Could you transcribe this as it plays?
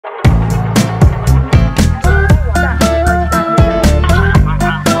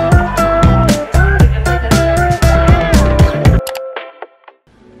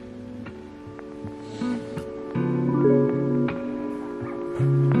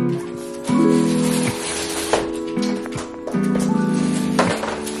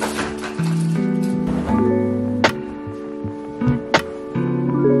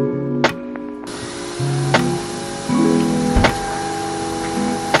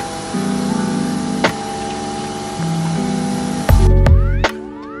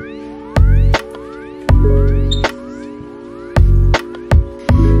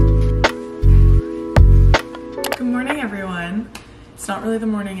really the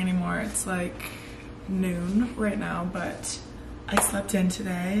morning anymore. It's like noon right now, but I slept in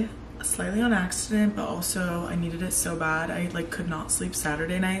today slightly on accident, but also I needed it so bad. I like could not sleep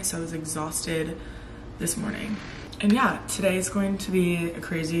Saturday night, so I was exhausted this morning. And yeah, today is going to be a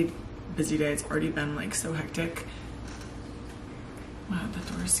crazy busy day. It's already been like so hectic. Wow, that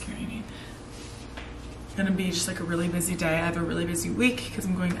door is scaring me. It's gonna be just like a really busy day. I have a really busy week because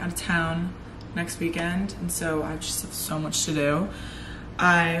I'm going out of town next weekend, and so I just have so much to do.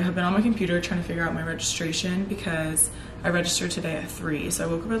 I have been on my computer trying to figure out my registration because I registered today at 3. So I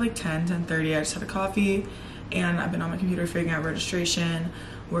woke up at like 10:30. I just had a coffee and I've been on my computer figuring out registration,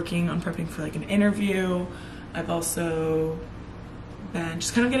 working on prepping for like an interview. I've also been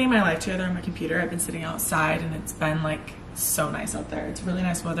just kind of getting my life together on my computer. I've been sitting outside and it's been like so nice out there. It's really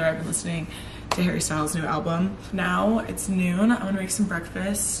nice weather. I've been listening to Harry Styles' new album. Now it's noon. I'm gonna make some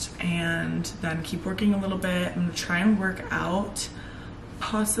breakfast and then keep working a little bit. I'm gonna try and work out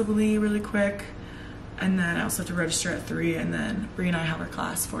possibly really quick, and then I also have to register at 3, and then Bree and I have our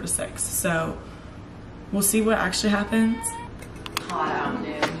class 4 to 6, so we'll see what actually happens. Hot out,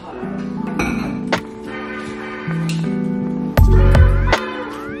 dude. Hot out.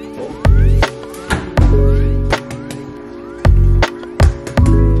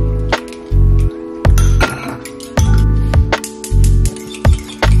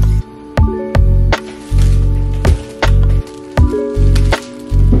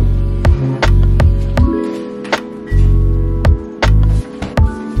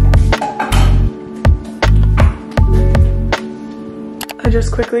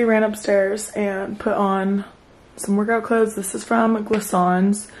 Just quickly ran upstairs and put on some workout clothes. This is from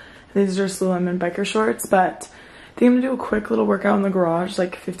Glissons. These are Lululemon biker shorts, but I think I'm gonna do a quick little workout in the garage,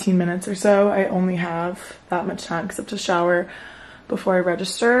 like 15 minutes or so. I only have that much time except to shower before I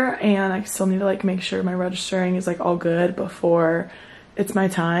register, and I still need to like make sure my registering is like all good before it's my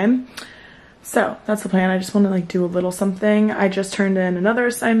time. So that's the plan. I just want to like do a little something. I just turned in another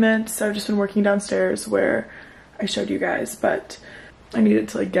assignment, so I've just been working downstairs where I showed you guys, but I needed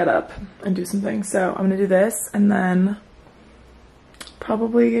to like get up and do something. So I'm gonna do this and then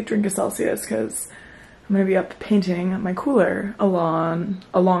probably drink a Celsius because I'm gonna be up painting my cooler a long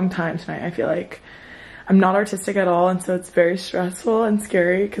time tonight. I feel like I'm not artistic at all, and so it's very stressful and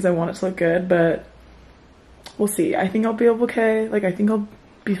scary because I want it to look good, but we'll see. I think I'll be okay. Like I think I'll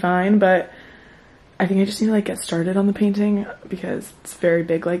be fine, but I think I just need to like get started on the painting because it's very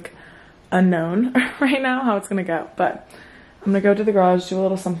big like unknown right now how it's gonna go. But I'm gonna go to the garage, do a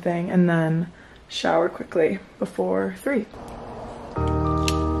little something, and then shower quickly before 3.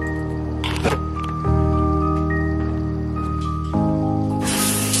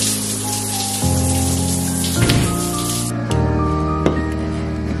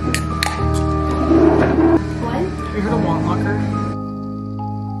 What? Have you heard of want locker?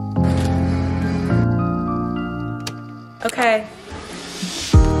 Okay.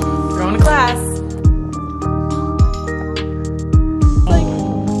 Going to class.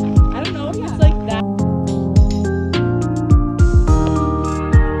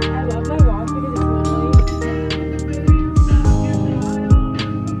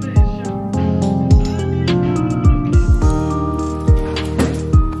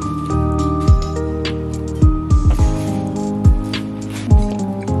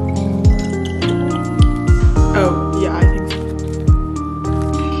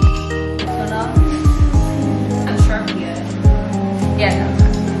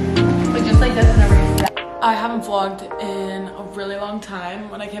 I haven't vlogged in a really long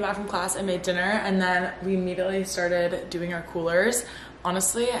time. When I came back from class, I made dinner and then we immediately started doing our coolers.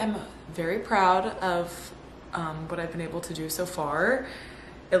 Honestly, I'm very proud of what I've been able to do so far.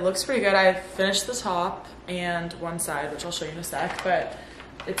 It looks pretty good. I finished the top and one side, which I'll show you in a sec, but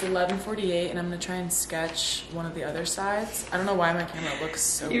it's 11:48 and I'm gonna try and sketch one of the other sides. I don't know why my camera looks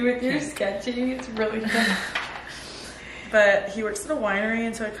so You with your pink. sketching, it's really fun. But he works at a winery,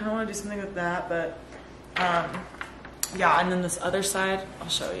 and so I kind of want to do something with that, but yeah, and then this other side, I'll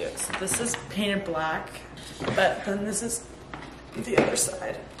show you. So this is painted black, but then this is the other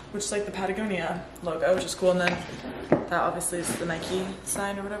side, which is like the Patagonia logo, which is cool, and then that obviously is the Nike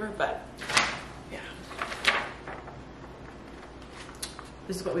sign or whatever, but yeah.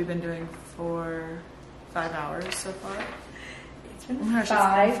 This is what we've been doing for 5 hours so far. It's been, oh my gosh,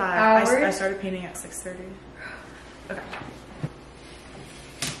 5 it's been 5 hours? I started painting at 6:30. Okay.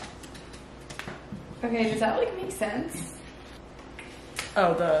 Okay, does that like make sense?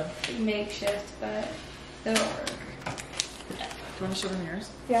 Oh, the... Makeshift, but it'll work. Do you want to show them yours?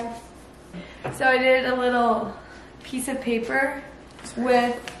 Yeah. So I did a little piece of paper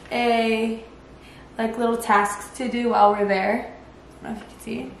with a like little tasks to do while we're there. I don't know if you can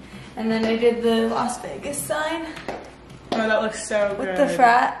see. And then I did the Las Vegas sign. Oh, that looks so good. With the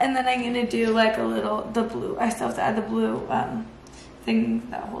frat, and then I'm gonna do like a little, the blue, I still have to add the blue thing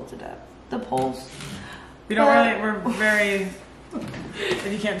that holds it up. The poles. We don't really, we're very,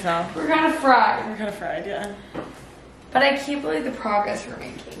 if you can't tell. We're kind of fried. We're kind of fried, yeah. But I can't believe the progress we're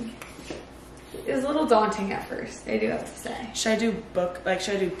making. It was a little daunting at first, I do have to say. Should I do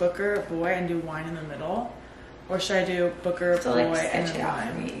Booker, boy, and do wine in the middle? Or should I do Booker, So boy, like and sketch it then out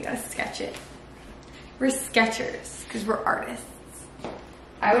for wine? me, you gotta sketch it. We're sketchers, because we're artists.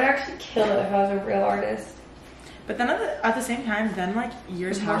 I would actually kill it if I was a real artist. But then at the same time, then like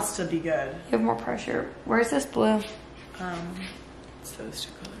yours has to be good. You have more pressure. Where's this blue? It's those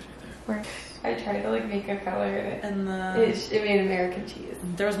two colors right Where? I tried to like make a color and there. And it made American cheese.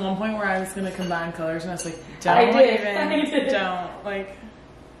 there was one point where I was gonna combine colors, and I was like, I don't did. don't like.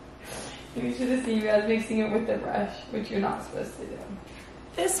 You should have seen me. I was mixing it with the brush, which you're not supposed to do.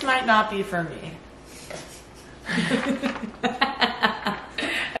 This might not be for me.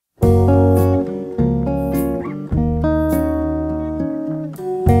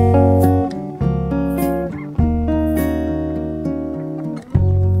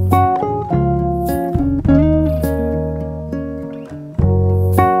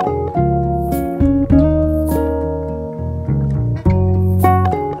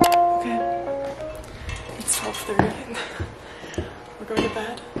 We're going to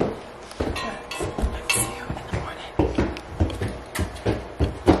bed. Let's see you in the morning.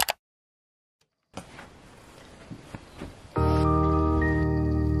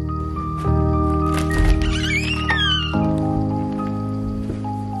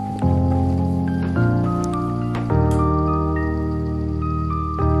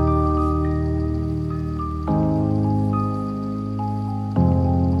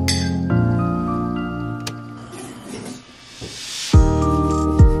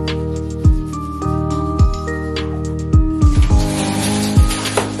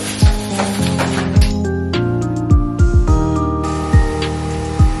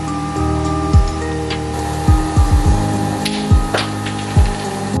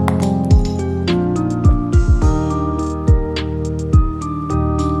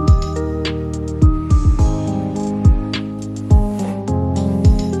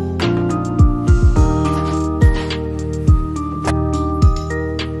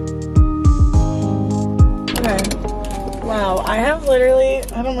 Wow, I have literally,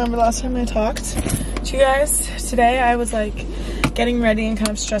 I don't remember the last time I talked to you guys. Today I was like getting ready and kind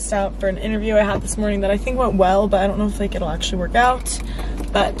of stressed out for an interview I had this morning that I think went well, but I don't know if like it'll actually work out,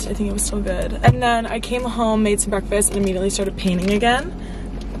 but I think it was still good. And then I came home, made some breakfast, and immediately started painting again.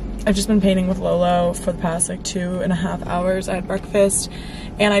 I've just been painting with Lolo for the past like 2.5 hours. I had breakfast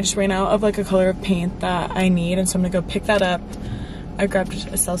and I just ran out of like a color of paint that I need, and so I'm gonna go pick that up. I grabbed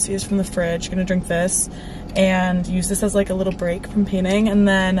a Celsius from the fridge, gonna drink this and use this as like a little break from painting, and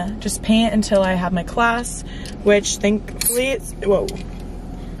then just paint until I have my class, which thankfully it's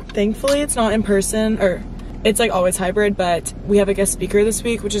not in person, or it's like always hybrid, but we have a guest speaker this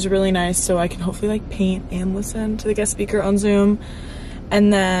week, which is really nice, so I can hopefully like paint and listen to the guest speaker on Zoom.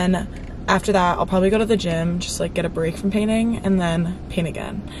 And then after that I'll probably go to the gym, just like get a break from painting, and then paint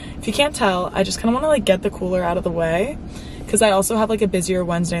again. If you can't tell, I just kind of want to like get the cooler out of the way, because I also have like a busier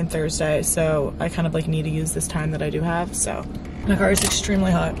Wednesday and Thursday, so I kind of like need to use this time that I do have. So my car is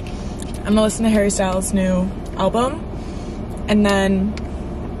extremely hot. I'm gonna listen to Harry Styles' new album and then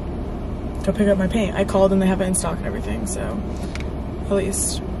go pick up my paint. I called and they have it in stock and everything, so at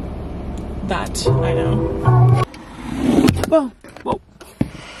least that I know. Whoa, whoa.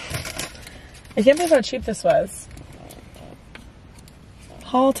 I can't believe how cheap this was.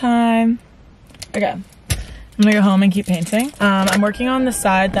 Haul time. Okay. I'm gonna go home and keep painting. I'm working on the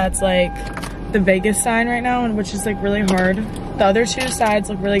side that's like the Vegas sign right now, which is like really hard. The other two sides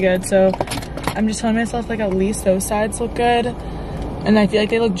look really good, so I'm just telling myself like at least those sides look good, and I feel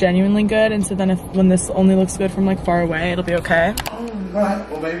like they look genuinely good, and so then when this only looks good from like far away, it'll be okay. Right,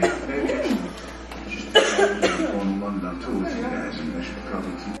 well maybe.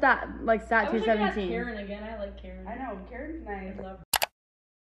 That like stat 217. Karen again. I like Karen. I know, Karen's nice. I love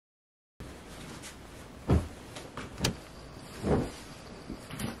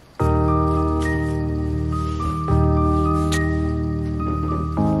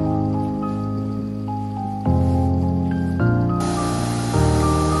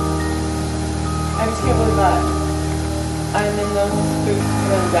I just can't believe that I'm in those boots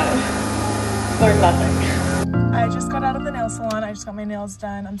and I'm done. Learned nothing. I just got out of the nail salon. I just got my nails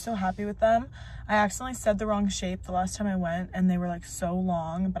done. I'm so happy with them. I accidentally said the wrong shape the last time I went and they were like so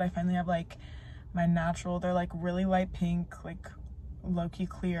long, but I finally have like my natural, they're like really light pink, like low-key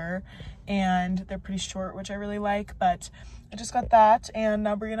clear, and they're pretty short, which I really like. But I just got that, and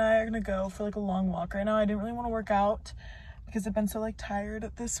now Brie and I are gonna go for like a long walk right now. I didn't really want to work out because I've been so like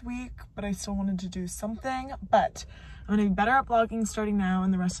tired this week, but I still wanted to do something. But I'm gonna be better at vlogging starting now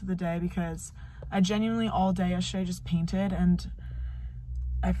and the rest of the day, because I genuinely all day yesterday just painted, and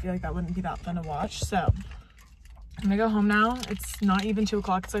I feel like that wouldn't be that fun to watch. So I'm gonna go home now. It's not even 2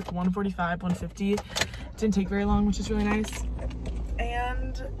 o'clock. It's like 1:45, 1:50. Didn't take very long, which is really nice.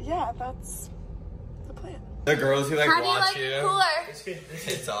 And yeah, that's the plan. The girls who like watch you. Cooler?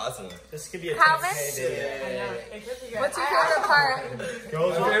 It's awesome. This could be a Calvin? What's your favorite part?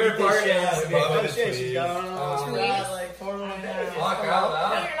 Girls My favorite part is oh shit, she's got on like 4 little days. No, you're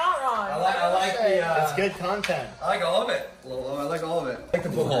not wrong. I like the It's good content. I like all of it. I like all of it. I like the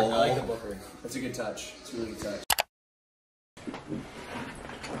booker. I like the booker. That's a good touch. It's a really good touch.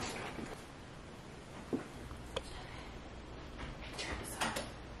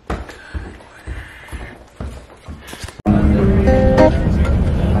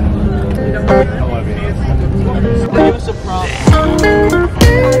 Give us a prompt.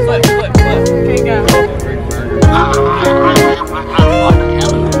 Flip. Okay, go.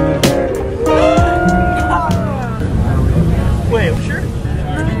 Wait, sure?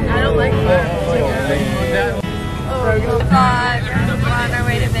 I don't like that. Oh, God. We're on our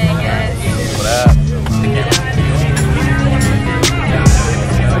way to Vegas. What up?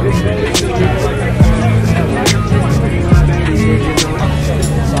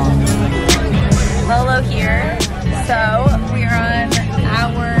 Lolo here. So we are on our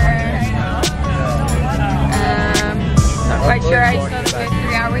not quite sure. I just know that we have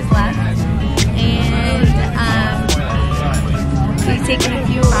 3 hours left, and we've taken a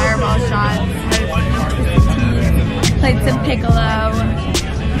few fireball shots, played some piccolo,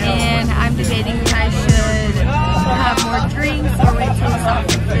 and I'm debating if I should have more drinks or wait till we stop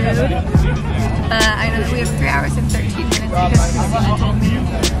for food. I know that we have 3 hours and 13 minutes because Kristina told me.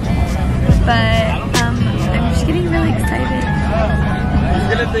 But I'm just getting really excited.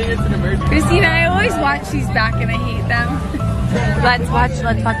 Kristina, I always watch these back and I hate them. Let's watch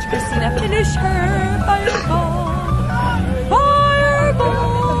Kristina finish her fireball.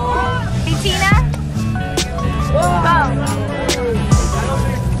 Fireball! Hey Tina! Go!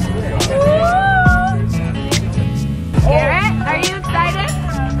 Garrett, are you excited?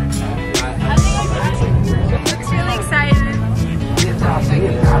 Looks really excited.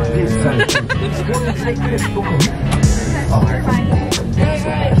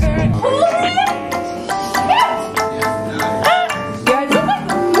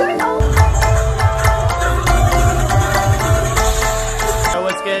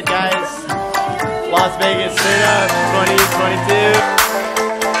 What's good, guys? Las Vegas, straight up 2022.